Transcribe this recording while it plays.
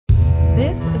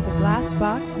This is a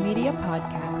Glassbox Media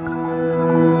podcast.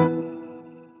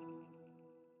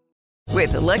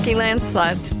 With the Lucky Land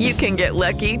Slots, you can get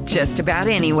lucky just about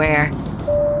anywhere.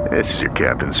 This is your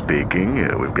captain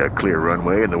speaking. We've got clear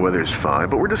runway and the weather's fine,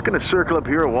 but we're just going to circle up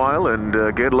here a while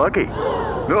and get lucky.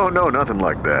 No, nothing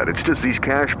like that. It's just these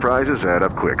cash prizes add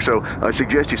up quick. So I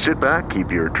suggest you sit back,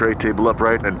 keep your tray table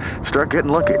upright, and start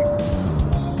getting lucky.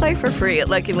 Play for free at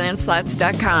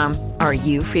LuckyLandSlots.com. Are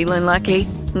you feeling lucky?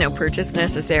 No purchase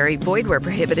necessary. Void where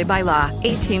prohibited by law.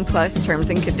 18 plus terms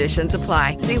and conditions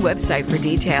apply. See website for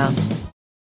details.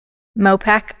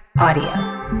 Mopac Audio.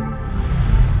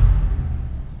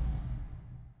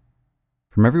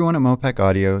 From everyone at Mopac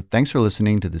Audio, thanks for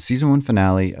listening to the Season 1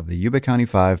 finale of the Yuba County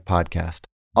 5 podcast.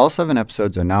 All 7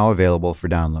 episodes are now available for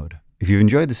download. If you've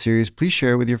enjoyed the series, please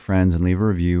share it with your friends and leave a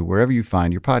review wherever you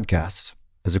find your podcasts.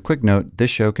 As a quick note, this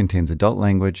show contains adult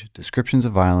language, descriptions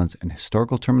of violence, and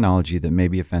historical terminology that may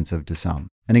be offensive to some.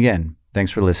 And again,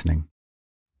 thanks for listening.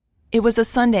 It was a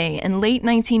Sunday in late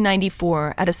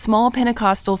 1994 at a small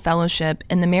Pentecostal fellowship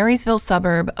in the Marysville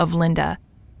suburb of Linda.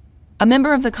 A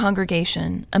member of the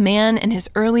congregation, a man in his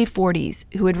early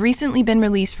 40s who had recently been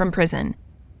released from prison,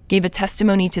 gave a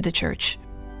testimony to the church.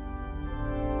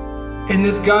 And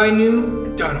this guy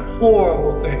knew done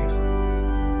horrible things.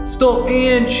 Stole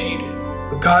and cheated,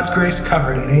 but God's grace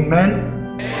covered it,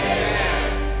 amen?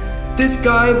 This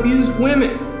guy abused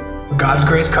women, but God's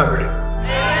grace covered it.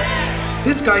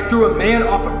 This guy threw a man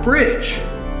off a bridge,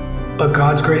 but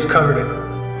God's grace covered it.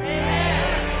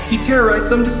 He terrorized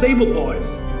some disabled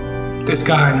boys. This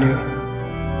guy knew.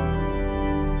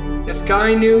 This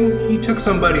guy knew he took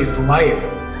somebody's life.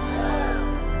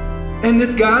 And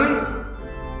this guy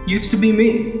used to be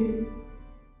me.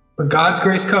 But God's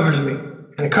grace covers me,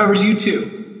 and it covers you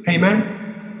too. Amen?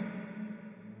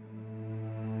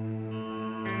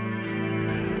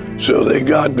 So they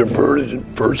got diverted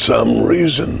for some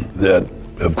reason that,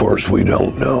 of course, we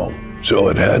don't know. So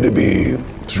it had to be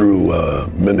through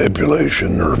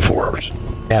manipulation or force.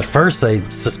 At first they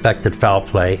suspected foul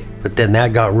play, but then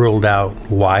that got ruled out.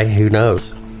 Why? Who knows?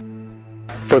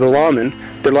 For the lawmen,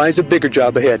 there lies a bigger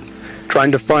job ahead,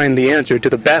 trying to find the answer to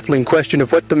the baffling question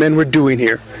of what the men were doing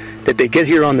here. Did they get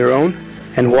here on their own,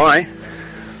 and why?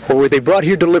 Or were they brought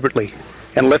here deliberately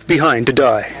and left behind to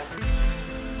die?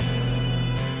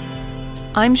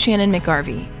 I'm Shannon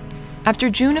McGarvey. After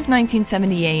June of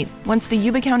 1978, once the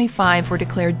Yuba County 5 were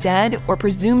declared dead or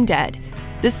presumed dead,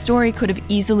 this story could have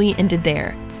easily ended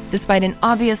there, despite an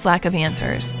obvious lack of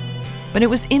answers. But it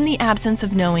was in the absence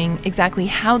of knowing exactly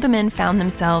how the men found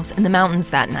themselves in the mountains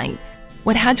that night,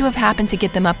 what had to have happened to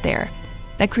get them up there,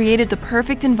 that created the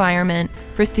perfect environment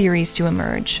for theories to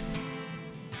emerge.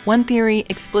 One theory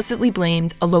explicitly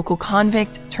blamed a local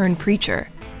convict turned preacher.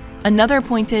 Another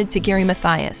pointed to Gary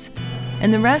Mathias,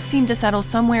 and the rest seemed to settle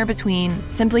somewhere between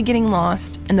simply getting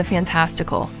lost and the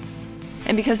fantastical.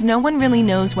 And because no one really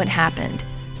knows what happened,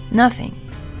 nothing,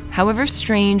 however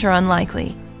strange or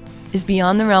unlikely, is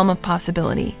beyond the realm of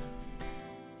possibility.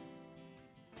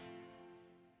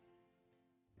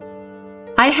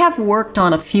 I have worked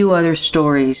on a few other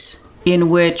stories in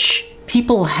which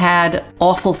people had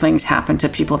awful things happen to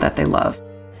people that they love.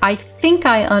 I think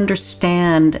I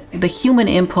understand the human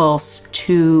impulse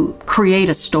to create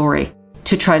a story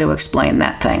to try to explain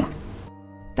that thing.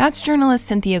 That's journalist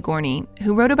Cynthia Gorney,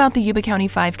 who wrote about the Yuba County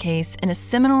 5 case in a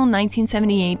seminal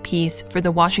 1978 piece for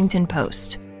The Washington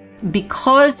Post.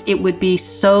 Because it would be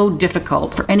so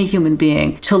difficult for any human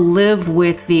being to live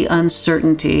with the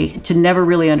uncertainty, to never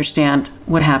really understand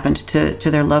what happened to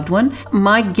their loved one,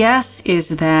 my guess is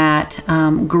that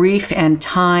grief and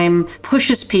time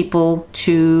pushes people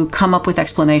to come up with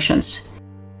explanations.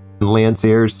 Lance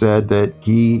Ayres said that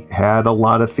he had a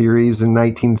lot of theories in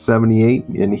 1978,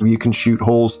 and you can shoot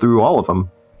holes through all of them.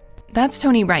 That's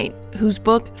Tony Wright, whose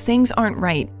book, Things Aren't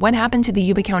Right, What Happened to the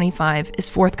Yuba County 5, is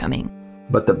forthcoming.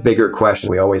 But the bigger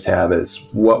question we always have is,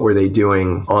 what were they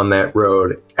doing on that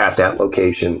road at that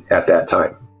location at that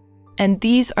time? And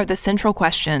these are the central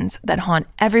questions that haunt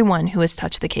everyone who has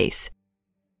touched the case.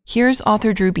 Here's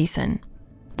author Drew Beeson.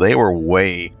 They were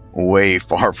way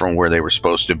far from where they were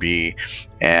supposed to be,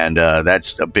 and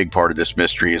that's a big part of this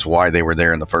mystery, is why they were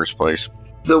there in the first place.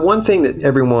 The one thing that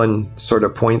everyone sort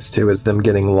of points to is them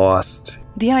getting lost.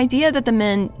 The idea that the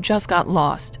men just got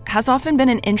lost has often been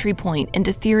an entry point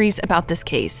into theories about this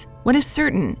case. What is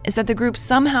certain is that the group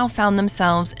somehow found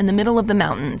themselves in the middle of the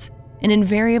mountains and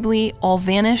invariably all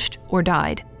vanished or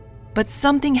died. But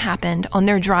something happened on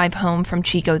their drive home from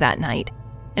Chico that night,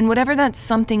 and whatever that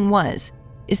something was,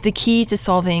 is the key to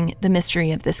solving the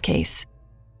mystery of this case.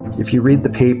 If you read the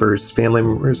papers, family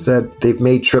members said they've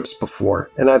made trips before.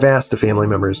 And I've asked the family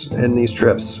members in these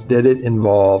trips, did it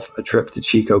involve a trip to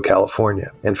Chico,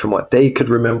 California? And from what they could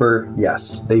remember,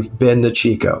 yes, they've been to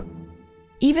Chico.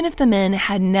 Even if the men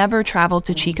had never traveled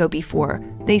to Chico before,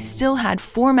 they still had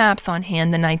 4 maps on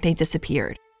hand the night they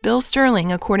disappeared. Bill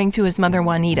Sterling, according to his mother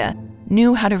Juanita,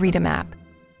 knew how to read a map.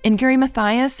 And Gary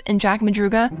Mathias and Jack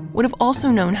Madruga would have also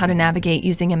known how to navigate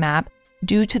using a map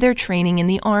due to their training in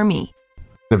the Army.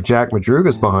 If Jack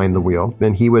Madruga's behind the wheel,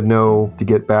 then he would know to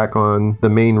get back on the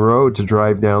main road to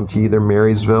drive down to either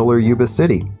Marysville or Yuba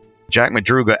City. Jack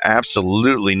Madruga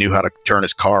absolutely knew how to turn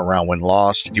his car around when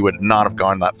lost. He would not have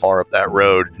gone that far up that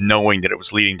road knowing that it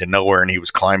was leading to nowhere and he was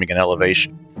climbing an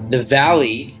elevation. The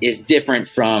valley is different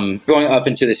from going up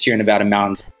into the Sierra Nevada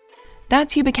mountains.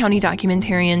 That's Yuba County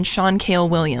documentarian Sean Cale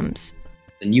Williams.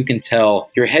 And you can tell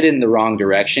you're headed in the wrong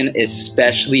direction,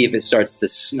 especially if it starts to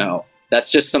snow. That's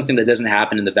just something that doesn't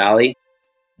happen in the valley.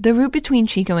 The route between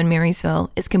Chico and Marysville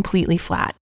is completely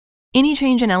flat. Any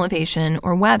change in elevation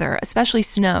or weather, especially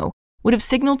snow, would have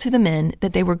signaled to the men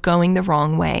that they were going the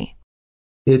wrong way.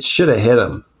 It should have hit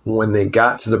them when they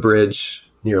got to the bridge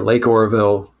near Lake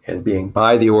Oroville and being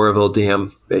by the Oroville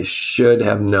Dam. They should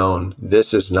have known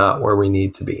this is not where we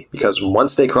need to be. Because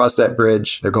once they cross that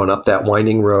bridge, they're going up that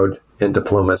winding road into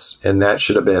Plumas. And that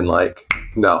should have been like,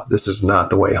 no, this is not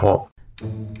the way home.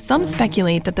 Some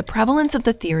speculate that the prevalence of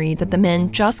the theory that the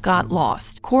men just got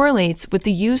lost correlates with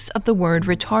the use of the word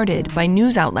retarded by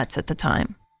news outlets at the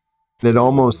time. It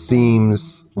almost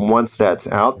seems once that's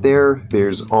out there,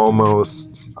 there's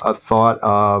almost a thought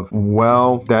of,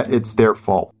 well, that it's their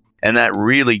fault. And that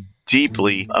really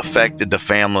deeply affected the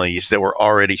families that were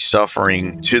already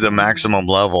suffering to the maximum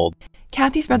level.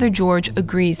 Kathy's brother George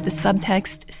agrees the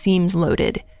subtext seems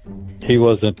loaded. He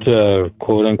wasn't,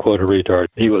 quote-unquote, a retard.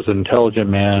 He was an intelligent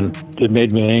man. It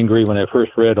made me angry when I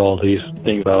first read all these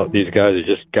things about these guys that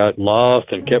just got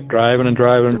lost and kept driving and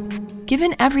driving.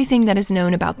 Given everything that is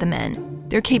known about the men,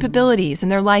 their capabilities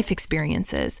and their life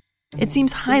experiences, it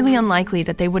seems highly unlikely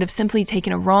that they would have simply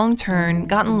taken a wrong turn,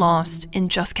 gotten lost,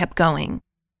 and just kept going.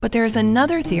 But there is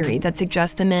another theory that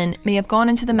suggests the men may have gone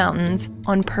into the mountains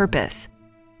on purpose,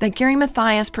 that Gary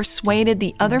Mathias persuaded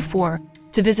the other 4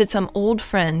 to visit some old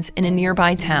friends in a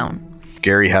nearby town.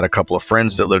 Gary had a couple of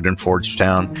friends that lived in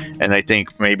Fordstown, and I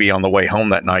think maybe on the way home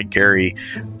that night, Gary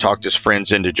talked his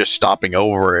friends into just stopping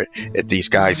over at these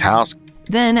guys' house.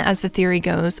 Then, as the theory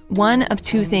goes, one of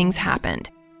 2 things happened.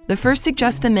 The first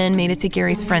suggests the men made it to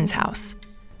Gary's friend's house.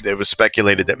 It was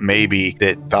speculated that maybe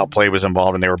that foul play was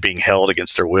involved and they were being held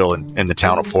against their will in the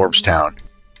town of Fordstown.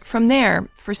 From there,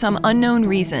 for some unknown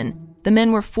reason, the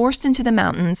men were forced into the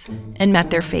mountains and met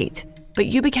their fate. But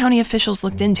Yuba County officials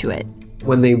looked into it.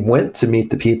 When they went to meet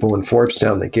the people in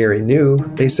Fordstown that Gary knew,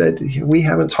 they said, we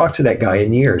haven't talked to that guy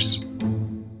in years.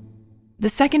 The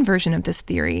second version of this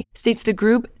theory states the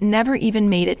group never even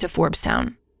made it to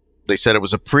Fordstown. They said it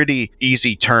was a pretty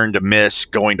easy turn to miss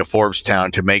going to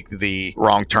Fordstown to make the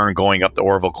wrong turn going up the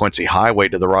Oroville-Quincy Highway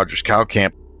to the Rogers Cow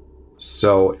Camp.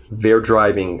 So they're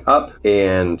driving up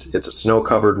and it's a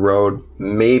snow-covered road,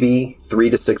 maybe 3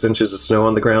 to 6 inches of snow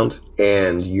on the ground,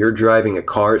 and you're driving a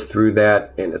car through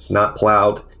that and it's not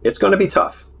plowed. It's going to be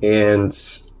tough, and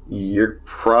you're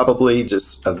probably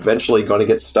just eventually going to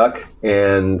get stuck,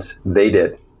 and they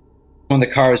did. When the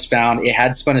car was found, it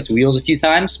had spun its wheels a few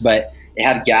times, but it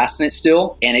had gas in it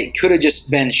still, and it could have just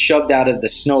been shoved out of the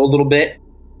snow a little bit.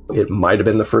 It might have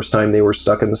been the first time they were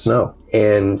stuck in the snow.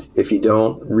 And if you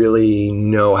don't really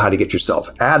know how to get yourself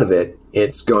out of it,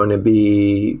 it's going to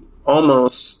be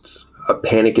almost a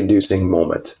panic-inducing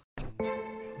moment.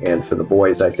 And for the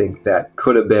boys, I think that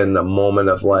could have been a moment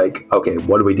of like, okay,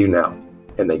 what do we do now?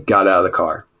 And they got out of the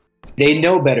car. They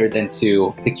know better than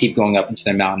to keep going up into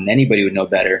the mountain. Anybody would know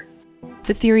better.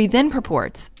 The theory then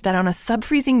purports that on a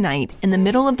sub-freezing night in the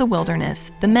middle of the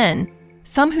wilderness, the men,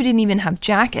 some who didn't even have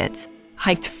jackets,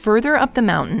 hiked further up the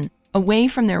mountain, away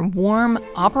from their warm,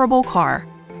 operable car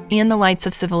and the lights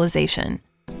of civilization.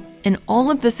 And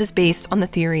all of this is based on the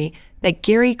theory that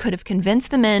Gary could have convinced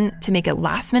the men to make a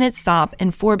last-minute stop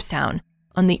in Fordstown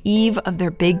on the eve of their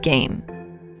big game.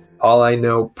 All I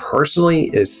know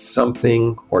personally is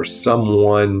something or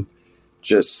someone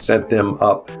just sent them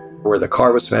up where the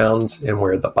car was found and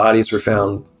where the bodies were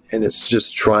found, and it's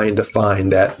just trying to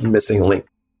find that missing link.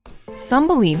 Some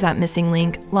believe that missing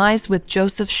link lies with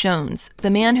Joseph Shones, the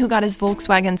man who got his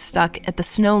Volkswagen stuck at the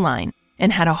snow line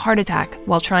and had a heart attack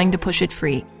while trying to push it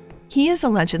free. He is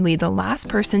allegedly the last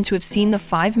person to have seen the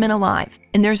 5 men alive,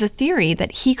 and there's a theory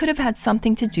that he could have had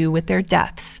something to do with their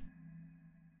deaths.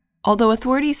 Although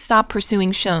authorities stopped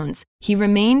pursuing Shones, he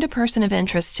remained a person of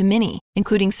interest to many,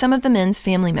 including some of the men's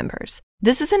family members.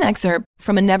 This is an excerpt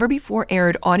from a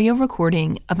never-before-aired audio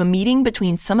recording of a meeting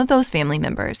between some of those family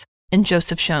members and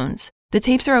Joseph Shones. The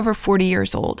tapes are over 40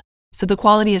 years old, so the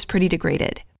quality is pretty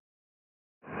degraded.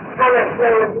 How much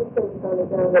snow was you thinking on the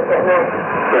ground at that night?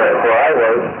 Where I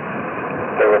was,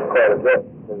 there was quite a bit.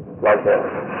 Like a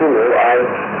fuel, I was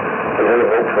in a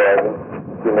Volkswagen.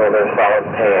 You know, there's solid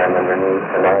pan underneath,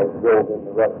 and I rolled in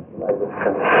the rut, and I just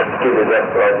kind of skidded up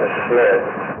like a sled,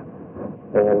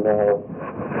 and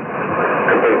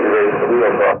completely raised the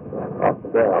wheels off the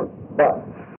ground. But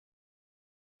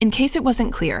in case it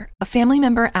wasn't clear, a family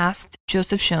member asked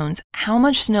Joseph Shones how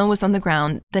much snow was on the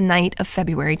ground the night of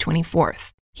February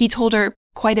 24th. He told her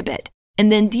quite a bit,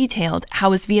 and then detailed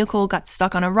how his vehicle got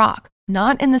stuck on a rock,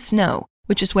 not in the snow,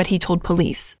 which is what he told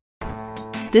police.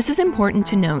 This is important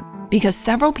to note because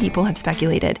several people have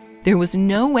speculated there was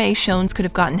no way Shones could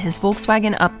have gotten his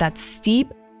Volkswagen up that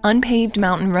steep, unpaved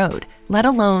mountain road, let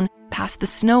alone past the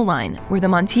snow line where the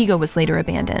Montego was later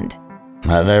abandoned.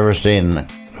 I've never seen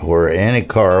where any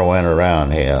car went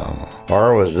around him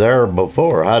or was there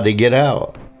before. How'd he get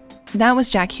out? That was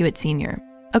Jack Hewitt Sr.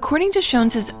 According to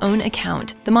Shones' own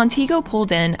account, the Montego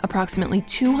pulled in approximately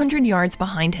 200 yards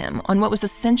behind him on what was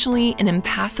essentially an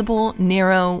impassable,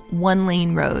 narrow,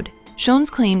 one-lane road. Shones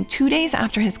claimed 2 days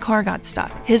after his car got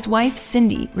stuck, his wife,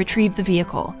 Cindy, retrieved the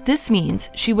vehicle. This means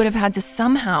she would have had to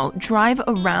somehow drive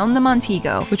around the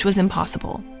Montego, which was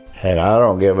impossible. And I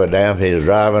don't give a damn if he's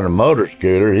driving a motor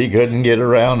scooter. He couldn't get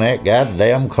around that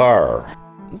goddamn car.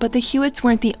 But the Hewitts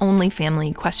weren't the only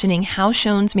family questioning how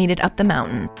Shones made it up the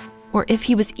mountain, or if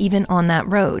he was even on that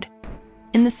road.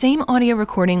 In the same audio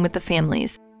recording with the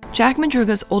families, Jack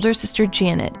Madruga's older sister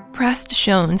Janet pressed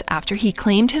Shones after he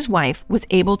claimed his wife was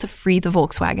able to free the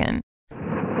Volkswagen.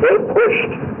 They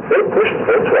pushed the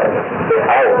Volkswagen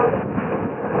out.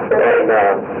 And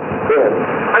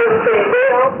I would say they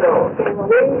also,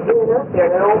 when you get up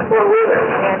there, an old four-wheeler,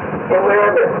 and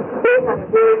wherever, they had a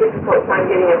very difficult time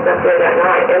getting us up there that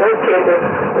night. And those kids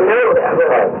know that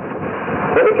road.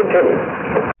 Let me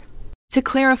continue. To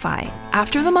clarify,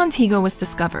 after the Montego was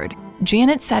discovered,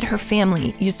 Janet said her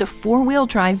family used a four-wheel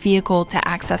drive vehicle to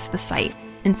access the site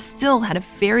and still had a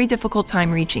very difficult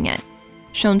time reaching it.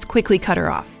 Shones quickly cut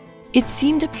her off. It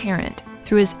seemed apparent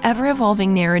through his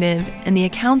ever-evolving narrative and the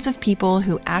accounts of people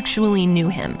who actually knew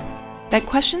him that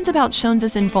questions about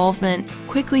Shones' involvement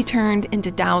quickly turned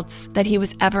into doubts that he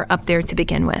was ever up there to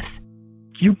begin with.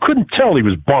 You couldn't tell he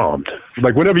was bombed.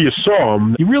 Like, whenever you saw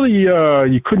him, you really,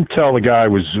 you couldn't tell the guy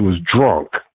was drunk.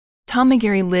 Tom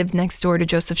McGarry lived next door to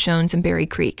Joseph Shones in Berry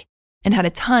Creek and had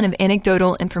a ton of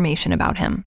anecdotal information about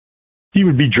him. He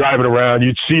would be driving around.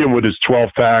 You'd see him with his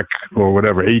 12-pack or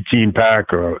whatever,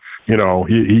 18-pack, or, you know,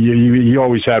 he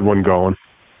always had one going.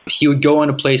 He would go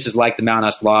into places like the Mount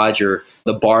S Lodge or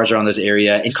the bars around this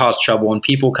area and cause trouble, and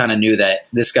people kind of knew that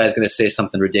this guy's going to say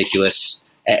something ridiculous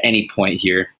at any point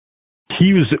here.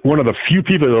 He was one of the few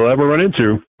people you'll ever run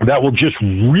into that will just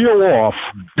reel off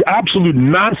absolute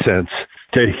nonsense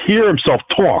to hear himself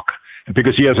talk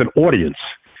because he has an audience.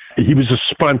 He was a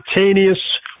spontaneous,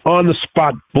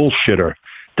 on-the-spot bullshitter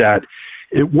that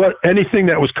anything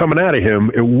that was coming out of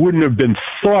him, it wouldn't have been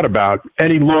thought about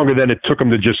any longer than it took him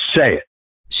to just say it.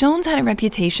 Shones had a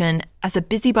reputation as a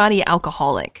busybody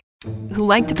alcoholic who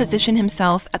liked to position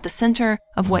himself at the center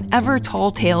of whatever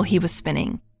tall tale he was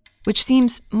spinning, which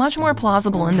seems much more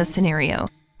plausible in this scenario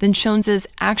than Shones'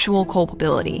 actual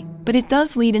culpability. But it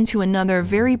does lead into another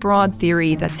very broad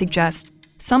theory that suggests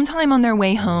sometime on their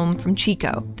way home from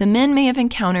Chico, the men may have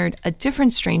encountered a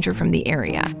different stranger from the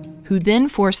area, who then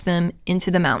forced them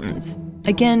into the mountains.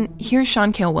 Again, here's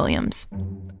Sean Cale Williams.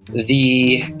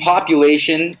 The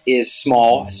population is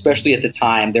small, especially at the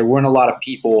time. There weren't a lot of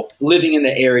people living in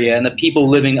the area, and the people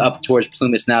living up towards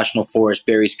Plumas National Forest,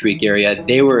 Berries Creek area,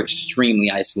 they were extremely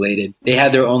isolated. They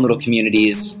had their own little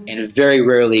communities, and very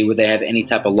rarely would they have any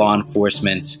type of law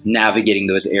enforcement navigating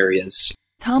those areas.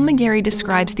 Tom McGarry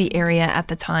describes the area at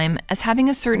the time as having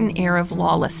a certain air of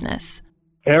lawlessness.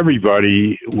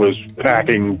 Everybody was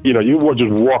packing, you would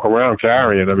just walk around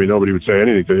carrying. I mean, nobody would say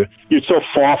anything to you. You're so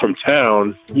far from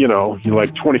town, you're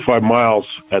like 25 miles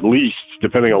at least,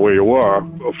 depending on where you were,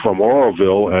 from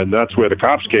Oroville, and that's where the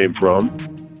cops came from.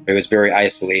 It was very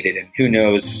isolated, and who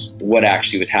knows what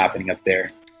actually was happening up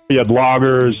there. You had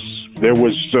loggers, there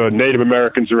was Native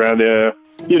Americans around there,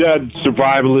 you had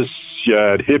survivalists, you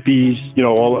had hippies, a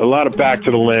lot of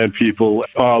back-to-the-land people,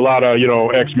 a lot of,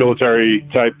 ex-military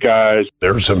type guys.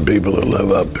 There are some people that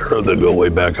live up there that go way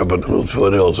back up in those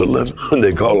foothills that live,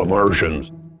 they call them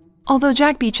Martians. Although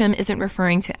Jack Beecham isn't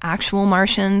referring to actual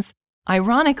Martians,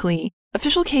 Ironically,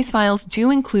 official case files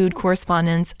do include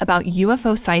correspondence about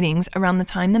UFO sightings around the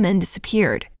time the men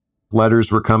disappeared.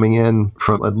 Letters were coming in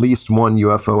from at least one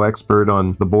UFO expert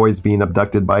on the boys being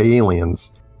abducted by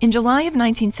aliens. In July of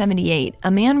 1978,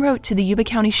 a man wrote to the Yuba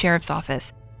County Sheriff's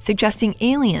Office suggesting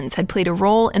aliens had played a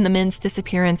role in the men's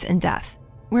disappearance and death.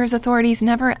 Whereas authorities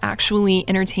never actually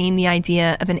entertained the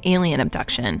idea of an alien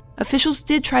abduction, officials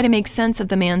did try to make sense of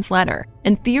the man's letter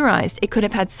and theorized it could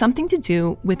have had something to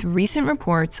do with recent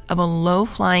reports of a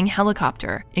low-flying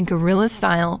helicopter and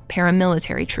guerrilla-style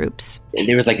paramilitary troops.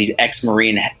 There was like these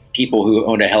ex-Marine people who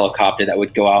owned a helicopter that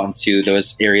would go out into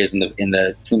those areas in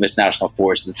the Plumas National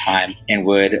Forest at the time and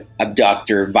would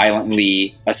abduct or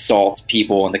violently assault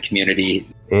people in the community.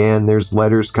 And there's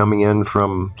letters coming in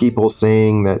from people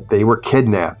saying that they were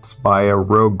kidnapped by a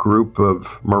rogue group of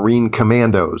Marine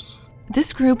commandos.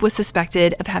 This group was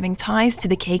suspected of having ties to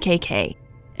the KKK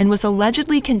and was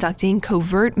allegedly conducting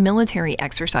covert military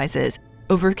exercises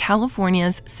over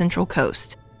California's Central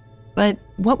Coast. But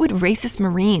what would racist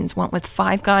Marines want with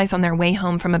 5 guys on their way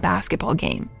home from a basketball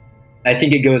game? I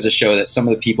think it goes to show that some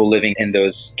of the people living in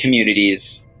those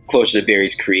communities closer to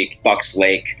Berries Creek, Bucks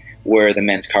Lake, where the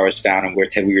men's car was found and where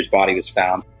Ted Weir's body was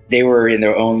found, they were in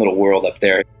their own little world up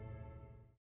there.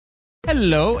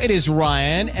 Hello, it is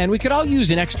Ryan, and we could all use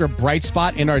an extra bright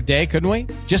spot in our day, couldn't we?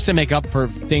 Just to make up for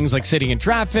things like sitting in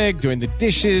traffic, doing the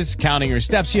dishes, counting your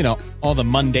steps, you know, all the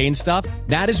mundane stuff.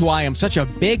 That is why I'm such a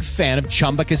big fan of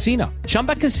Chumba Casino.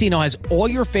 Chumba Casino has all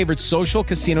your favorite social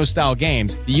casino-style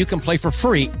games that you can play for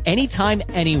free anytime,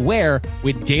 anywhere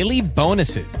with daily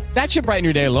bonuses. That should brighten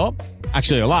your day a little.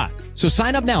 Actually, a lot. So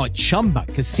sign up now at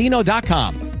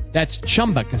ChumbaCasino.com. That's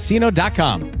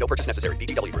ChumbaCasino.com. No purchase necessary.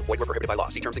 VGW Group. Void where prohibited by law.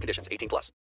 See terms and conditions. 18+.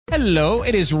 Hello,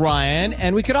 it is Ryan,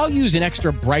 and we could all use an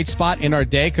extra bright spot in our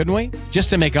day, couldn't we? Just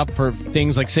to make up for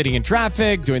things like sitting in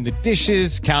traffic, doing the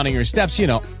dishes, counting your steps, you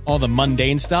know, all the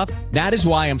mundane stuff. That is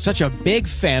why I'm such a big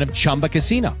fan of Chumba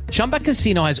Casino. Chumba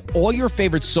Casino has all your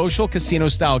favorite social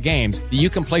casino-style games that you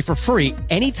can play for free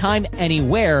anytime,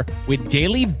 anywhere with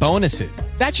daily bonuses.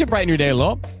 That should brighten your day a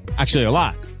little. Actually, a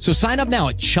lot. So sign up now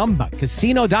at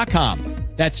ChumbaCasino.com.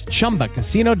 That's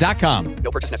ChumbaCasino.com.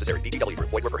 No purchase necessary. VGW Group.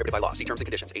 Void where prohibited by law. See terms and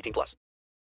conditions. 18+.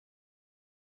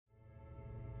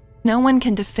 No one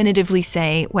can definitively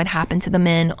say what happened to the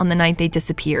men on the night they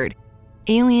disappeared.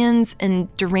 Aliens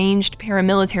and deranged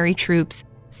paramilitary troops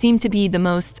seem to be the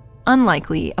most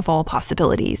unlikely of all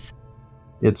possibilities.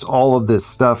 It's all of this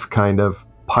stuff kind of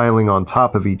piling on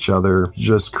top of each other,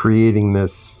 just creating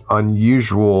this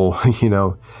unusual,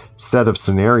 set of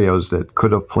scenarios that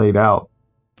could have played out.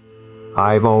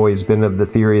 I've always been of the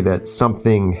theory that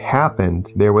something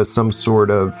happened. There was some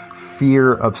sort of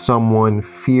fear of someone,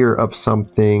 fear of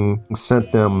something,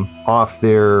 sent them off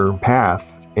their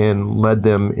path and led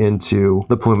them into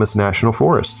the Plumas National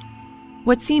Forest.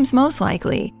 What seems most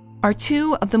likely are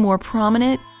 2 of the more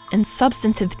prominent and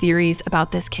substantive theories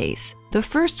about this case. The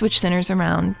first, which centers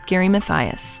around Gary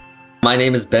Mathias. My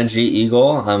name is Benji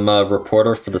Eagle. I'm a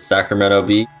reporter for the Sacramento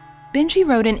Bee. Benji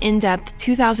wrote an in-depth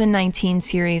 2019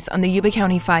 series on the Yuba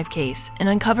County 5 case and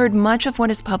uncovered much of what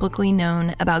is publicly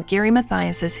known about Gary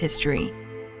Mathias' history.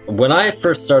 When I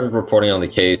first started reporting on the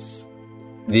case,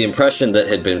 the impression that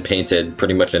had been painted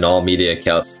pretty much in all media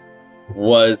accounts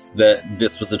was that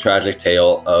this was a tragic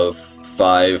tale of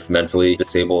 5 mentally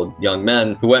disabled young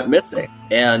men who went missing.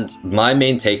 And my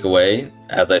main takeaway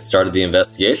as I started the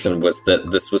investigation was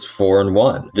that this was 4 in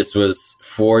 1. This was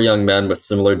 4 young men with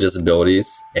similar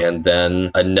disabilities, and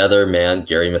then another man,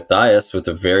 Gary Mathias, with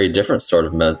a very different sort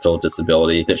of mental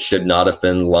disability that should not have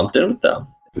been lumped in with them.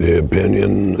 The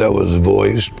opinion that was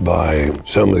voiced by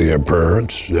some of the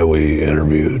parents that we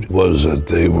interviewed was that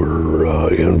they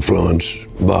were influenced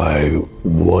by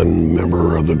one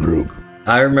member of the group.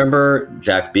 I remember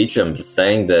Jack Beecham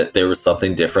saying that there was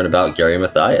something different about Gary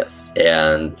Mathias,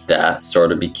 and that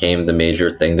sort of became the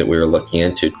major thing that we were looking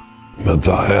into.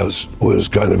 Mathias was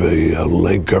kind of a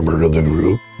latecomer to the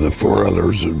group. The 4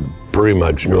 others had pretty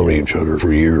much known each other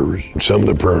for years. Some of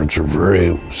the parents are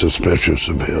very suspicious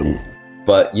of him.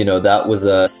 But, that was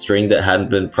a string that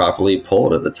hadn't been properly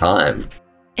pulled at the time.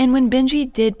 And when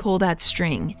Benji did pull that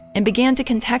string and began to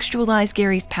contextualize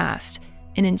Gary's past,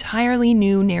 an entirely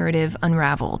new narrative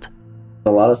unraveled.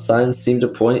 A lot of signs seem to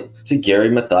point to Gary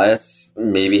Mathias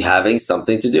maybe having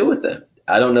something to do with it.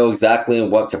 I don't know exactly in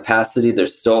what capacity.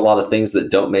 There's still a lot of things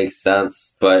that don't make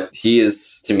sense, but he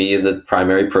is, to me, the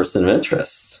primary person of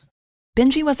interest.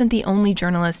 Benji wasn't the only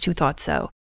journalist who thought so.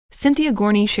 Cynthia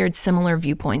Gorney shared similar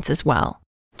viewpoints as well.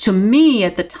 To me,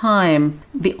 at the time,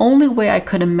 the only way I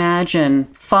could imagine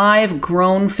 5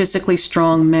 grown, physically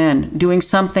strong men doing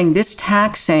something this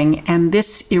taxing and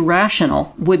this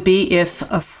irrational would be if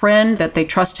a friend that they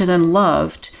trusted and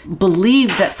loved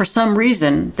believed that for some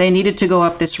reason they needed to go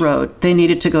up this road, they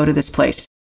needed to go to this place.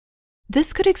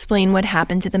 This could explain what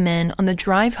happened to the men on the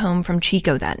drive home from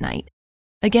Chico that night.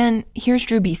 Again, here's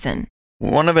Drew Beeson.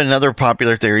 One of another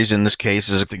popular theories in this case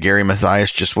is that Gary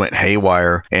Mathias just went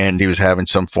haywire and he was having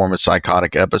some form of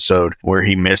psychotic episode where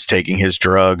he missed taking his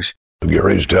drugs.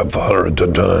 Gary's stepfather at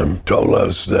the time told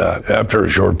us that after a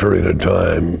short period of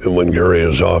time, when Gary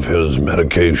is off his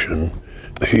medication,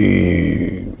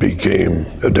 he became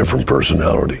a different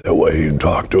personality. The way he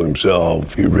talked to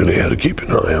himself, you really had to keep an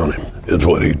eye on him, is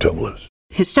what he told us.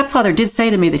 His stepfather did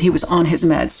say to me that he was on his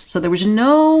meds, so there was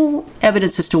no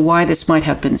evidence as to why this might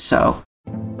have been so.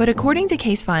 But according to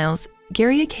case files,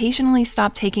 Gary occasionally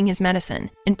stopped taking his medicine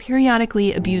and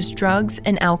periodically abused drugs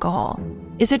and alcohol.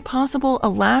 Is it possible a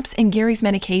lapse in Gary's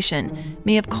medication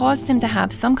may have caused him to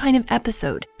have some kind of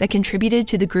episode that contributed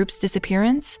to the group's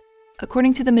disappearance?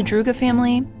 According to the Madruga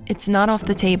family, it's not off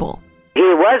the table. He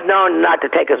was known not to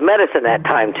take his medicine that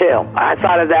time, too. I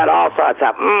thought of that also. I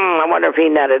thought, I wonder if he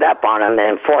nutted up on him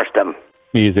and forced him.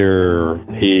 Either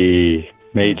he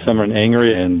made someone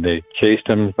angry and they chased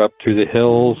him up through the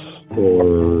hills,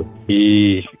 or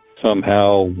he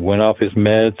somehow went off his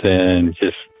meds and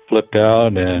just flipped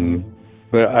out.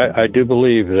 But I do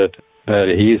believe that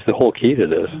he's the whole key to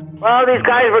this. Well, these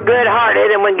guys were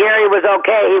good-hearted, and when Gary was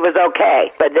okay, he was okay.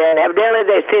 But then evidently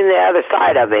they've seen the other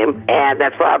side of him, and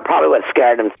that's probably what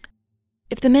scared him.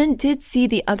 If the men did see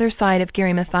the other side of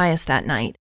Gary Mathias that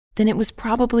night, then it was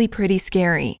probably pretty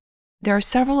scary. There are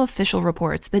several official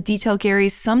reports that detail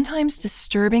Gary's sometimes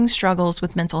disturbing struggles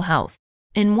with mental health.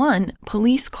 In one,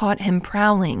 police caught him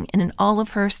prowling in an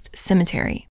Olivehurst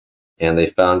cemetery. And they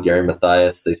found Gary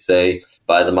Mathias, they say,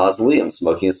 by the mausoleum,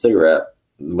 smoking a cigarette.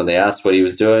 When they asked what he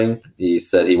was doing, he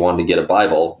said he wanted to get a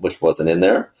Bible, which wasn't in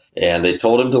there, and they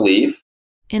told him to leave.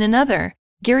 In another,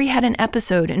 Gary had an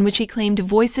episode in which he claimed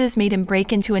voices made him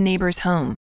break into a neighbor's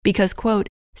home because, quote,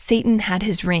 Satan had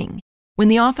his ring. When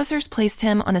the officers placed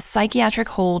him on a psychiatric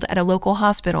hold at a local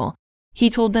hospital, he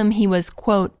told them he was,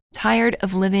 quote, tired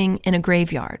of living in a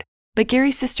graveyard. But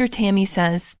Gary's sister Tammy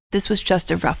says this was just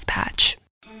a rough patch.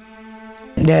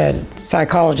 The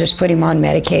psychologist put him on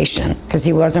medication because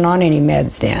he wasn't on any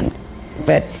meds then.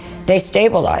 But they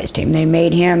stabilized him. They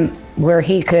made him where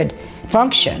he could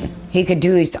function. He could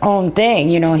do his own thing.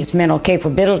 His mental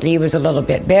capability was a little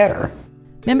bit better.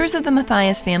 Members of the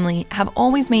Mathias family have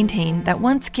always maintained that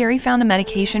once Gary found a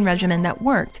medication regimen that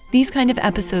worked, these kind of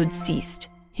episodes ceased.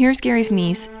 Here's Gary's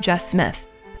niece, Jess Smith.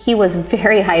 He was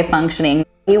very high functioning.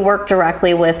 He worked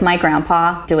directly with my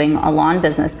grandpa doing a lawn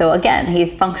business. So again,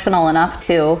 he's functional enough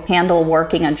to handle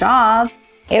working a job.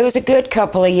 It was a good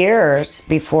couple of years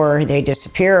before they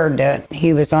disappeared that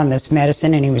he was on this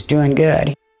medicine and he was doing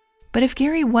good. But if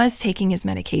Gary was taking his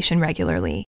medication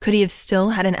regularly, could he have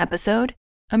still had an episode?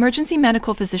 Emergency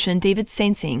medical physician David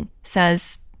Sainsing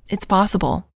says it's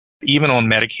possible. Even on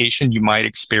medication, you might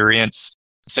experience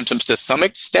symptoms to some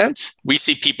extent. We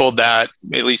see people that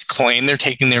at least claim they're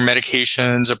taking their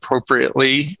medications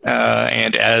appropriately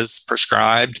and as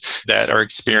prescribed that are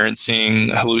experiencing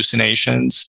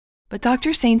hallucinations. But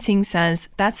Dr. Sainsing says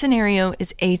that scenario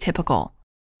is atypical.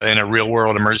 In a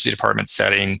real-world emergency department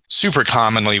setting, super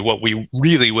commonly what we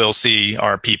really will see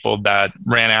are people that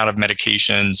ran out of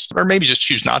medications or maybe just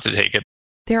choose not to take it.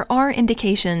 There are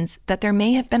indications that there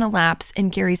may have been a lapse in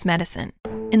Gary's medicine.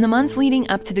 In the months leading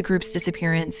up to the group's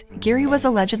disappearance, Gary was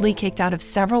allegedly kicked out of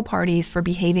several parties for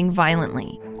behaving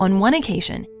violently. On one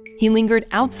occasion, he lingered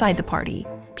outside the party,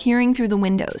 peering through the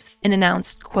windows, and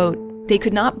announced, quote, they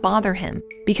could not bother him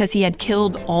because he had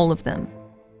killed all of them.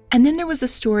 And then there was a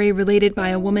story related by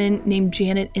a woman named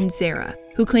Janet Inzera,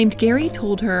 who claimed Gary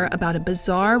told her about a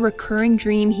bizarre recurring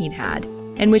dream he'd had,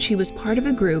 in which he was part of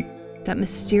a group that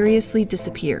mysteriously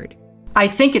disappeared. I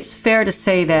think it's fair to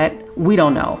say that we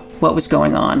don't know what was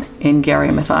going on in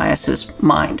Gary Mathias's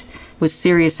mind. It was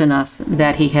serious enough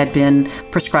that he had been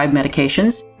prescribed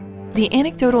medications. The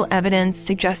anecdotal evidence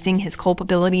suggesting his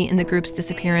culpability in the group's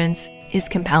disappearance is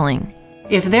compelling.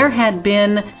 If there had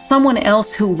been someone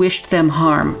else who wished them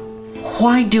harm,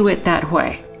 why do it that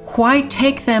way? Why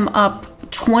take them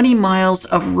up 20 miles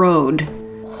of road?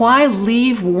 Why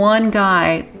leave one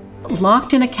guy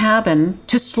locked in a cabin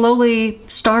to slowly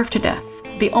starve to death?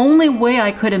 The only way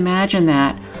I could imagine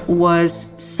that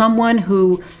was someone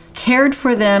who cared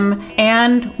for them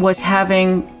and was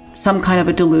having some kind of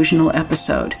a delusional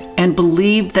episode and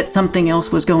believed that something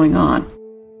else was going on.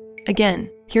 Again,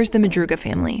 here's the Madruga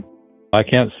family. I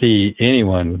can't see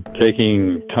anyone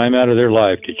taking time out of their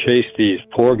life to chase these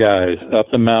poor guys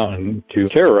up the mountain to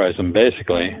terrorize them,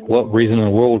 basically. What reason in the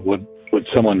world would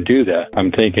someone do that? I'm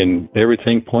thinking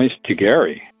everything points to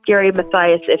Gary. Gary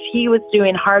Mathias, if he was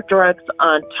doing hard drugs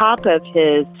on top of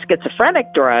his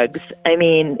schizophrenic drugs, I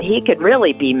mean, he could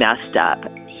really be messed up.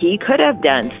 He could have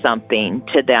done something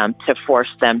to them to force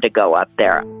them to go up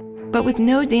there. But with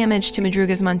no damage to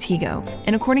Madruga's Montego,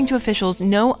 and according to officials,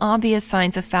 no obvious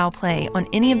signs of foul play on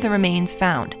any of the remains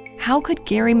found, how could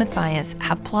Gary Mathias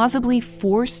have plausibly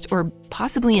forced or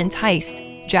possibly enticed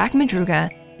Jack Madruga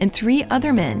and 3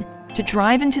 other men to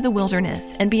drive into the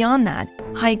wilderness and beyond that,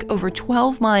 hike over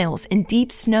 12 miles in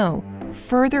deep snow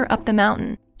further up the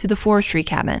mountain to the forestry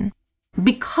cabin?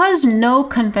 Because no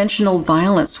conventional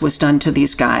violence was done to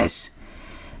these guys.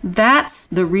 That's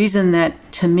the reason that,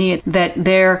 to me, it's that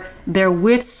they're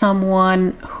with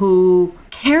someone who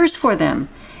cares for them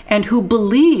and who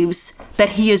believes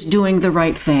that he is doing the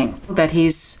right thing, that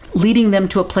he's leading them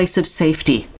to a place of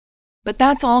safety. But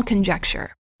that's all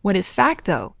conjecture. What is fact,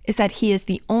 though, is that he is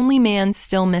the only man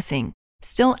still missing,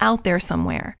 still out there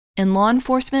somewhere, and law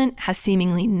enforcement has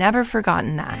seemingly never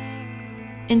forgotten that.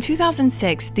 In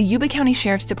 2006, the Yuba County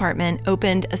Sheriff's Department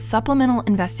opened a supplemental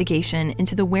investigation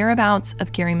into the whereabouts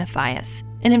of Gary Mathias.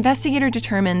 An investigator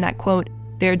determined that, quote,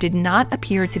 there did not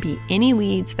appear to be any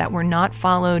leads that were not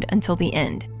followed until the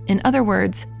end. In other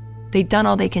words, they'd done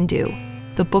all they can do.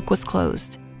 The book was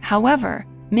closed. However,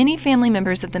 many family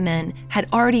members of the men had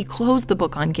already closed the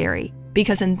book on Gary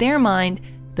because in their mind,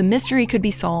 the mystery could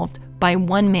be solved by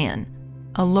one man,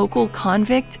 a local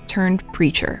convict turned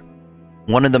preacher.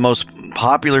 One of the most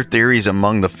popular theories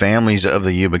among the families of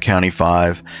the Yuba County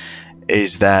Five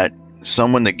is that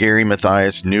someone that Gary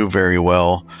Mathias knew very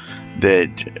well, that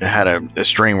had a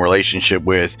strained relationship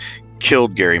with,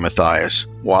 killed Gary Mathias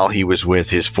while he was with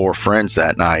his 4 friends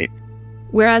that night.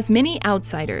 Whereas many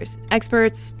outsiders,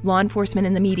 experts, law enforcement,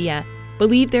 and the media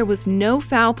believe there was no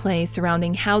foul play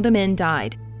surrounding how the men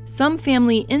died, some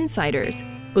family insiders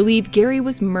believe Gary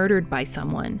was murdered by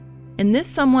someone. And this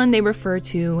someone they refer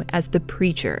to as the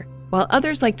preacher, while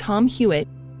others like Tom Hewitt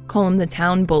call him the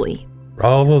town bully.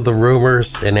 All of the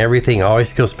rumors and everything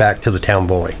always goes back to the town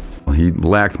bully. He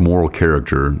lacked moral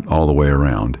character all the way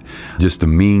around. Just a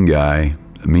mean guy,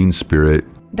 a mean spirit.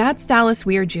 That's Dallas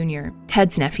Weir Jr.,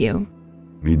 Ted's nephew.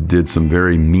 He did some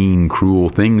very mean, cruel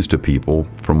things to people,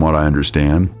 from what I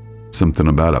understand. Something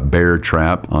about a bear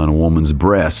trap on a woman's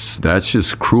breasts. That's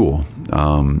just cruel,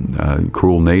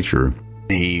 cruel nature.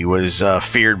 He was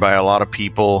feared by a lot of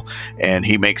people, and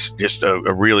he makes just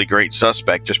a really great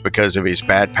suspect just because of his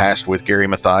bad past with Gary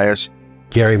Mathias.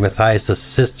 Gary Mathias'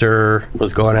 sister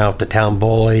was going out with the town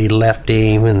bully, left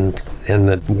him, and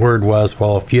the word was,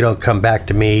 well, if you don't come back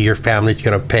to me, your family's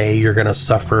going to pay, you're going to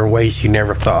suffer in ways you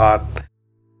never thought.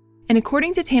 And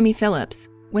according to Tammy Phillips,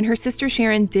 when her sister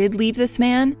Sharon did leave this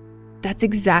man, that's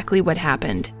exactly what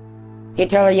happened. He'd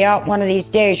tell her, yeah, one of these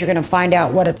days you're going to find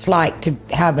out what it's like to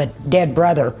have a dead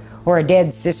brother or a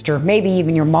dead sister, maybe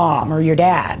even your mom or your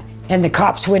dad, and the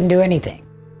cops wouldn't do anything.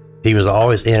 He was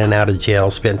always in and out of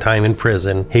jail, spent time in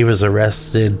prison. He was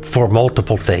arrested for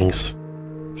multiple things.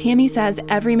 Tammy says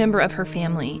every member of her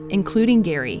family, including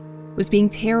Gary, was being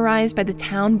terrorized by the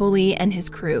town bully and his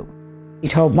crew. He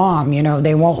told Mom,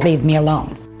 they won't leave me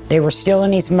alone. They were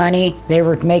stealing his money. They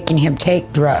were making him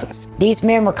take drugs. These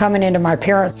men were coming into my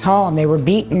parents' home. They were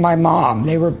beating my mom.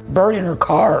 They were burning her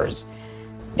cars.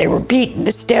 They were beating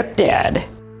the stepdad.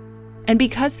 And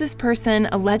because this person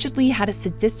allegedly had a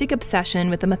sadistic obsession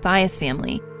with the Mathias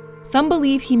family, some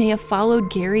believe he may have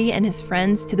followed Gary and his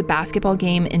friends to the basketball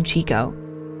game in Chico.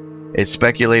 It's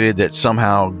speculated that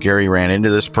somehow Gary ran into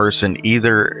this person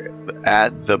either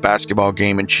at the basketball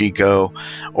game in Chico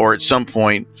or at some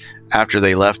point after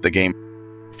they left the game.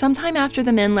 Sometime after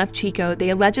the men left Chico, they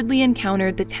allegedly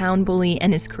encountered the town bully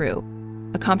and his crew.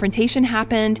 A confrontation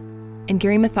happened, and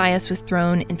Gary Mathias was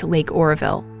thrown into Lake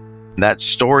Oroville. That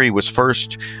story was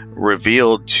first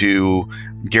revealed to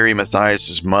Gary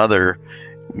Mathias' mother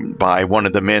by one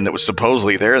of the men that was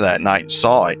supposedly there that night and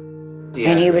saw it.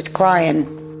 And he was crying,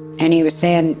 and he was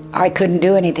saying, I couldn't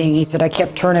do anything. He said, I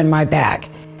kept turning my back.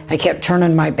 I kept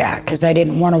turning my back because I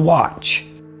didn't want to watch.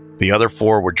 The other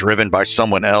 4 were driven by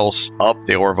someone else up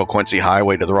the Oroville-Quincy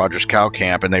Highway to the Rogers Cow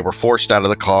Camp, and they were forced out of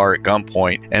the car at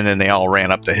gunpoint, and then they all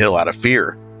ran up the hill out of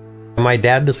fear. My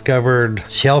dad discovered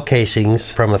shell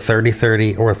casings from a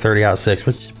 30-30 or a 30-06,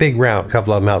 which is a big round, a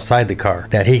couple of them outside the car,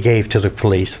 that he gave to the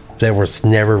police that was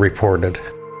never reported.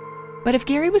 But if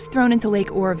Gary was thrown into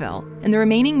Lake Oroville, and the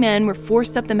remaining men were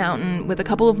forced up the mountain with a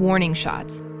couple of warning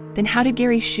shots, then how did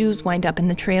Gary's shoes wind up in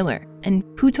the trailer? And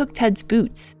who took Ted's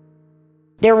boots?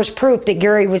 there was proof that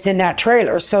Gary was in that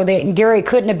trailer, so that Gary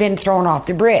couldn't have been thrown off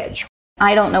the bridge.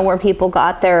 I don't know where people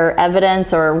got their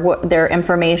evidence or their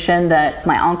information that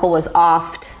my uncle was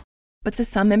offed. But to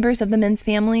some members of the men's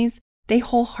families, they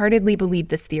wholeheartedly believe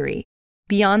this theory.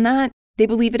 Beyond that, they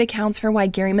believe it accounts for why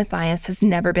Gary Mathias has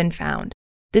never been found.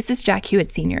 This is Jack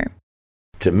Hewitt Sr.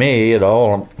 To me, it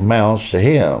all amounts to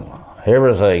him.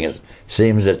 Everything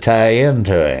seems to tie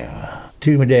into him.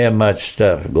 Too damn much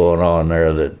stuff going on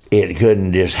there that it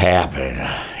couldn't just happen.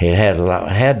 It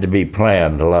had to be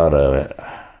planned, a lot of it.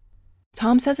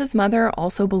 Tom says his mother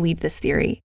also believed this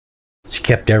theory. She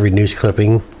kept every news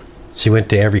clipping. She went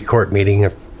to every court meeting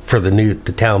for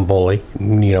the town bully.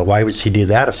 You know, why would she do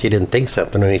that if she didn't think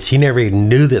something? I mean, she never even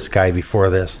knew this guy before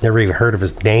this. Never even heard of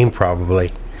his name,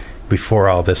 probably, before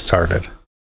all this started.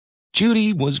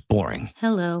 Judy was boring.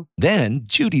 Hello. Then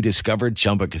Judy discovered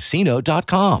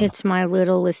ChumbaCasino.com. It's my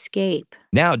little escape.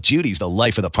 Now Judy's the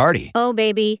life of the party. Oh,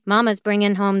 baby, mama's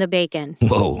bringing home the bacon.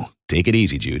 Whoa, take it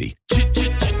easy, Judy.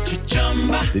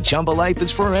 The Chumba life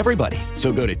is for everybody.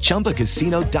 So go to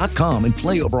ChumbaCasino.com and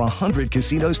play over 100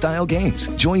 casino-style games.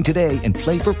 Join today and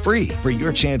play for free for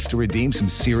your chance to redeem some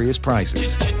serious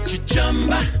prizes.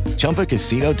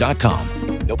 ChumbaCasino.com.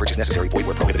 No purchase necessary. Void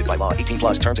where prohibited by law.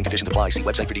 18+ terms and conditions apply. See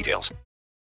website for details.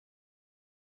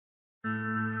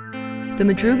 The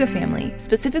Madruga family,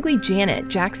 specifically Janet,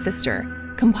 Jack's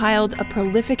sister, compiled a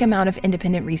prolific amount of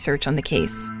independent research on the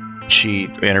case. She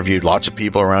interviewed lots of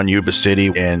people around Yuba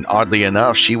City, and oddly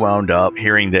enough, she wound up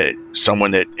hearing that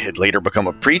someone that had later become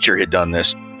a preacher had done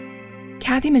this.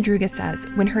 Kathy Madruga says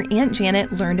when her Aunt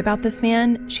Janet learned about this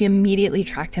man, she immediately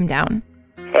tracked him down.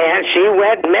 And she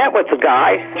went and met with the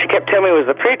guy. She kept telling me it was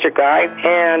the preacher guy,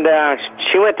 and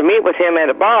she went to meet with him at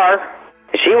a bar.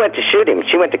 She went to shoot him.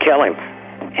 She went to kill him.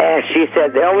 And she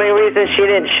said the only reason she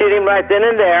didn't shoot him right then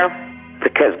and there,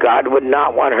 because God would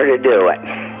not want her to do it.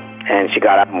 And she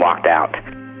got up and walked out.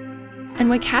 And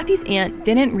what Kathy's aunt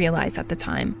didn't realize at the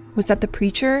time was that the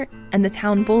preacher and the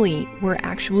town bully were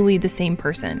actually the same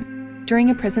person. During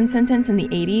a prison sentence in the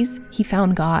 80s, he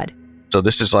found God. So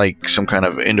this is like some kind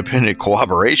of independent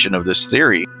corroboration of this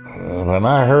theory. When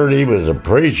I heard he was a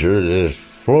preacher, it just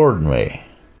floored me.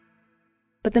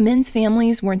 But the men's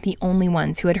families weren't the only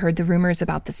ones who had heard the rumors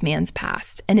about this man's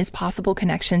past and his possible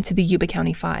connection to the Yuba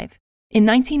County Five. In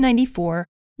 1994,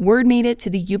 word made it to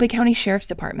the Yuba County Sheriff's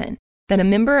Department that a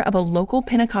member of a local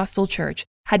Pentecostal church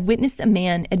had witnessed a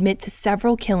man admit to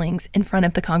several killings in front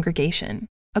of the congregation.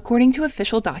 According to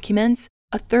official documents,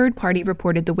 a third party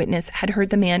reported the witness had heard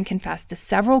the man confess to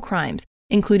several crimes,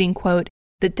 including, quote,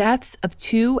 the deaths of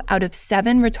 2 out of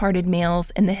 7 retarded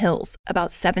males in the hills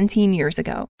about 17 years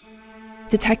ago.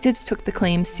 Detectives took the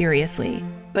claim seriously,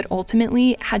 but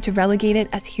ultimately had to relegate it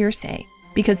as hearsay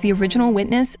because the original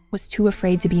witness was too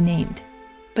afraid to be named.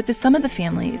 But to some of the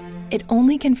families, it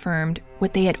only confirmed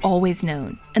what they had always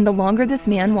known, and the longer this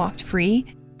man walked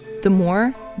free, the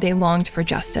more they longed for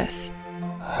justice.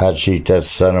 I'd shoot that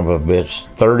son of a bitch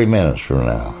 30 minutes from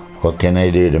now. What can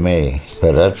they do to me?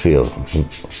 But I'd feel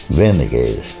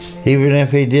vindicated. Even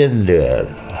if he didn't do it,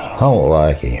 I don't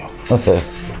like him.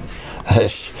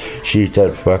 I'd shoot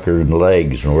that fucker in the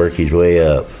legs and work his way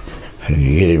up. And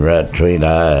get him right between the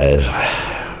eyes.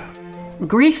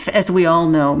 Grief, as we all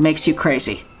know, makes you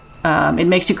crazy. It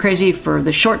makes you crazy for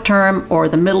the short term or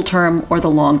the middle term or the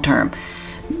long term.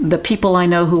 The people I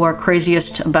know who are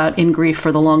craziest about in grief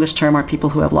for the longest term are people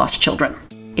who have lost children.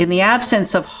 In the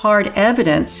absence of hard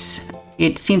evidence,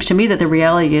 it seems to me that the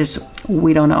reality is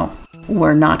we don't know.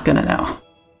 We're not going to know.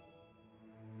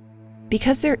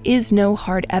 Because there is no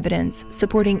hard evidence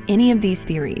supporting any of these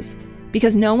theories,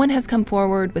 because no one has come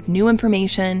forward with new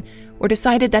information or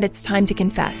decided that it's time to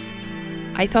confess,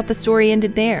 I thought the story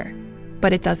ended there,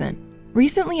 but it doesn't.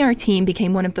 Recently, our team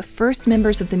became one of the first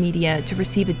members of the media to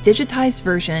receive a digitized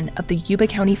version of the Yuba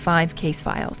County 5 case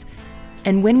files.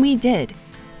 And when we did,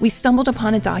 we stumbled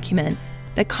upon a document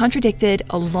that contradicted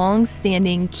a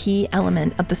long-standing key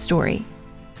element of the story.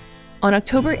 On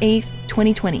October 8th,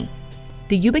 2020,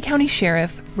 the Yuba County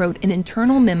Sheriff wrote an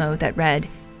internal memo that read,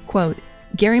 quote,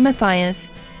 Gary Mathias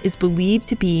is believed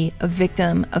to be a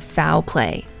victim of foul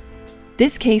play.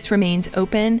 This case remains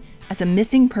open as a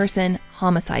missing person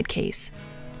homicide case.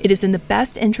 It is in the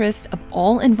best interest of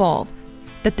all involved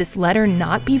that this letter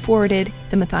not be forwarded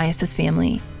to Mathias's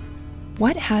family.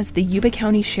 What has the Yuba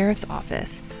County Sheriff's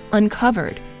Office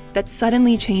uncovered that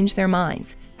suddenly changed their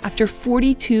minds after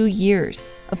 42 years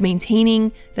of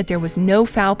maintaining that there was no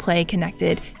foul play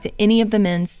connected to any of the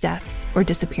men's deaths or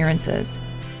disappearances?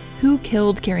 Who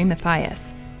killed Gary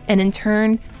Mathias and in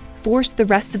turn forced the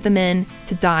rest of the men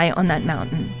to die on that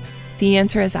mountain? The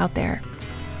answer is out there.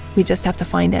 We just have to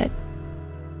find it.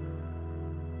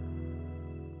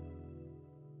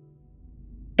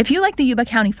 If you like the Yuba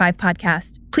County 5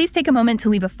 podcast, please take a moment to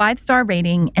leave a 5-star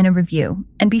rating and a review,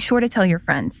 and be sure to tell your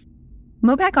friends.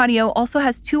 Mopac Audio also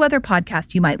has 2 other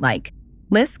podcasts you might like: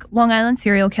 Lisk, Long Island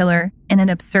Serial Killer, and An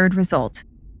Absurd Result.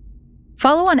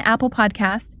 Follow on Apple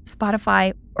Podcasts,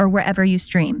 Spotify, or wherever you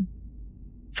stream.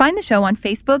 Find the show on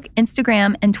Facebook,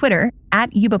 Instagram, and Twitter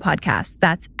at Yuba Podcast.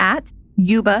 That's at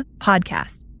Yuba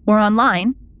Podcast. Or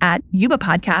online at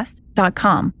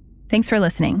yubapodcast.com. Thanks for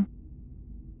listening.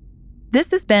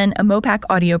 This has been a Mopac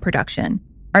Audio production.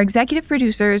 Our executive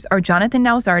producers are Jonathan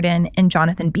Nowzardin and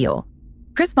Jonathan Beal.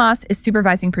 Chris Moss is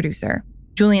supervising producer.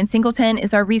 Julian Singleton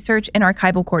is our research and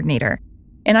archival coordinator.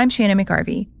 And I'm Shannon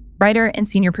McGarvey, writer and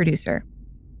senior producer.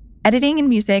 Editing and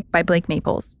music by Blake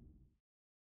Maples.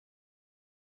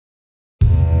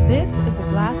 This is a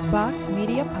Glass Box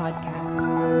Media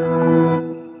podcast.